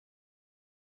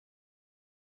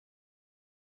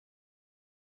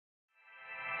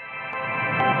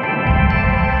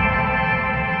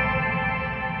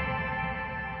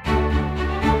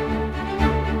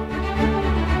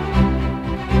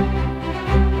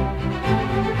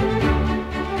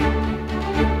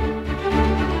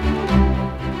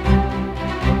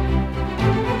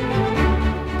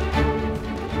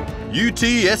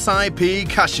UTSIP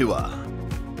Kashiwa.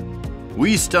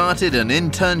 We started an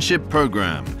internship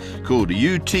program called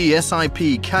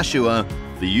UTSIP Kashiwa,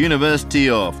 the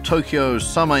University of Tokyo's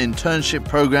summer internship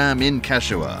program in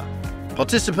Kashiwa.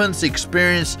 Participants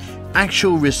experience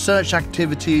actual research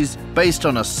activities based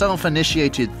on a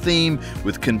self-initiated theme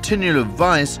with continual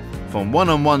advice from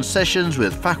one-on-one sessions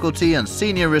with faculty and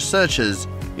senior researchers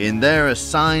in their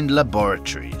assigned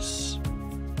laboratories.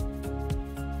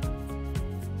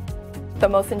 The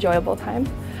most enjoyable time?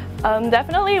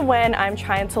 Definitely when I'm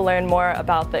trying to learn more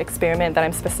about the experiment that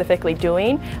I'm specifically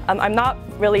doing. I'm not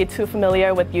really too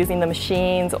familiar with using the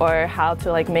machines or how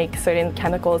to make certain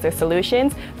chemicals or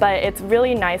solutions, but it's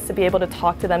really nice to be able to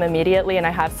talk to them immediately, and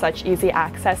I have such easy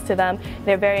access to them.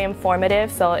 They're very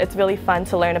informative, so it's really fun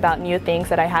to learn about new things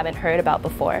that I haven't heard about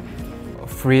before.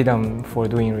 Freedom for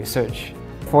doing research.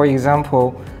 For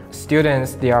example,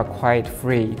 students, they are quite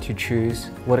free to choose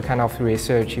what kind of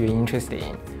research you're interested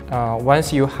in.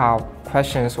 Once you have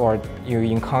questions or you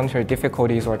encounter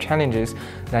difficulties or challenges,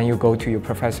 then you go to your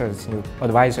professors, your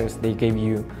advisors. They give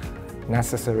you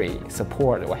necessary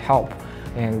support or help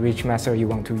and which method you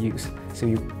want to use. So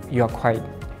you are quite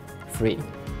free.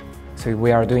 So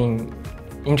we are doing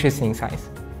interesting science.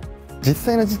 実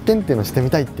際の実験っていうのをしてみ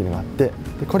たいっていうのがあって、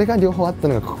でこれが両方あった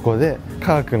のがここで、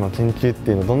科学の研究っ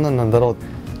ていうのどんなんだろ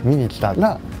う見に来た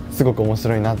らすごく面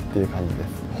白いなっていう感じです。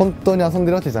本当に遊ん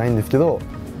でるわけじゃないんですけど、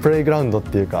プレイグラウンドっ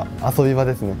ていうか遊び場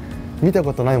ですね。見た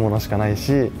ことないものしかない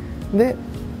し、で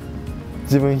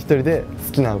自分一人で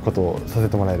好きなことをさせ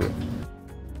てもらえる。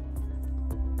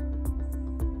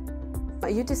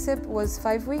UTSIP was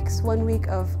 5 weeks, 1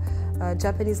 week of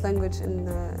Japanese language in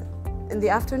the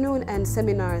afternoon and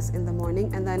seminars in the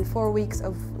morning, and then 4 weeks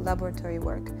of laboratory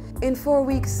work. In 4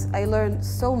 weeks, I learned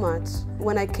so much.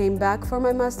 When I came back for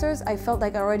my master's, I felt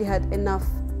like I already had enough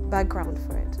background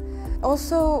for it.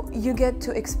 Also, you get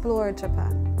to explore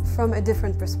Japan from a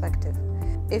different perspective.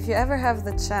 If you ever have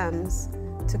the chance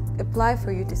to apply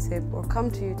for UTSIP or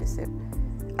come to UTSIP,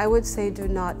 I would say do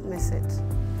not miss it.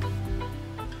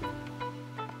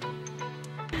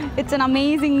 It's an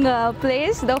amazing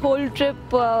place. The whole trip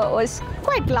was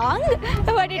quite long,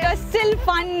 but it was still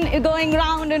fun going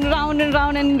round and round and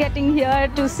round and getting here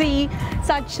to see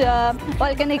such a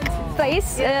volcanic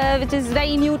place, which is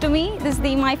very new to me. This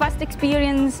is my first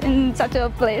experience in such a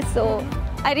place, so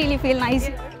I really feel nice.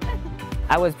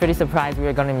 I was pretty surprised we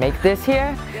were going to make this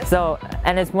here. So,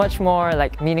 and it's much more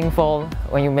meaningful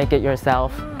when you make it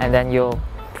yourself, and then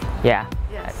yeah.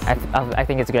 I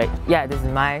think it's great. Yeah, this is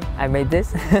mine. I made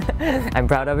this. I'm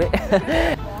proud of it.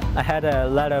 I had a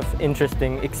lot of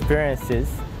interesting experiences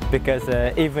because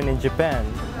even in Japan,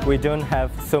 we don't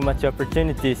have so much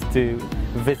opportunities to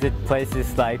visit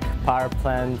places like power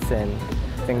plants and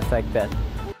things like that.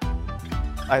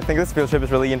 I think this field trip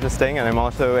is really interesting, and I'm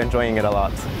also enjoying it a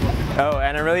lot. Oh,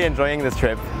 and I'm really enjoying this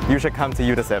trip. You should come to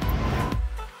UTSIP.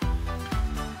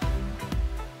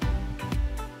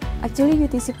 Actually,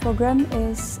 UTSIP program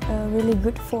is really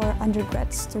good for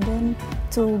undergrad students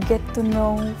to get to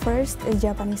know first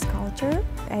Japanese culture,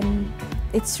 and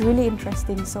it's really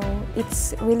interesting. So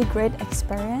it's really great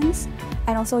experience,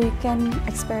 and also you can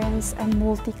experience a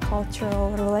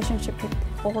multicultural relationship with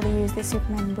all the UTSIP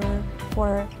members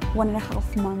for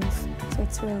 1.5 months. So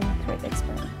it's really a great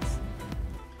experience.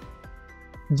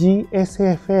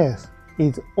 GSFS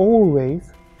is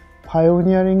always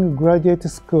pioneering graduate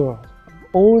school.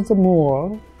 All the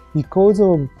more because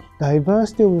of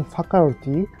diversity of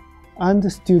faculty and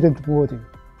student body.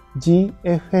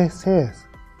 GFSS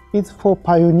is for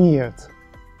pioneers.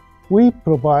 We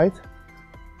provide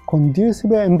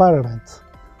conducive environments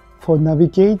for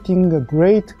navigating a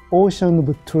great ocean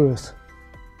of truth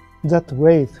that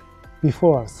waits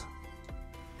before us.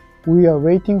 We are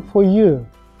waiting for you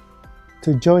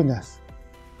to join us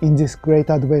in this great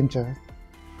adventure.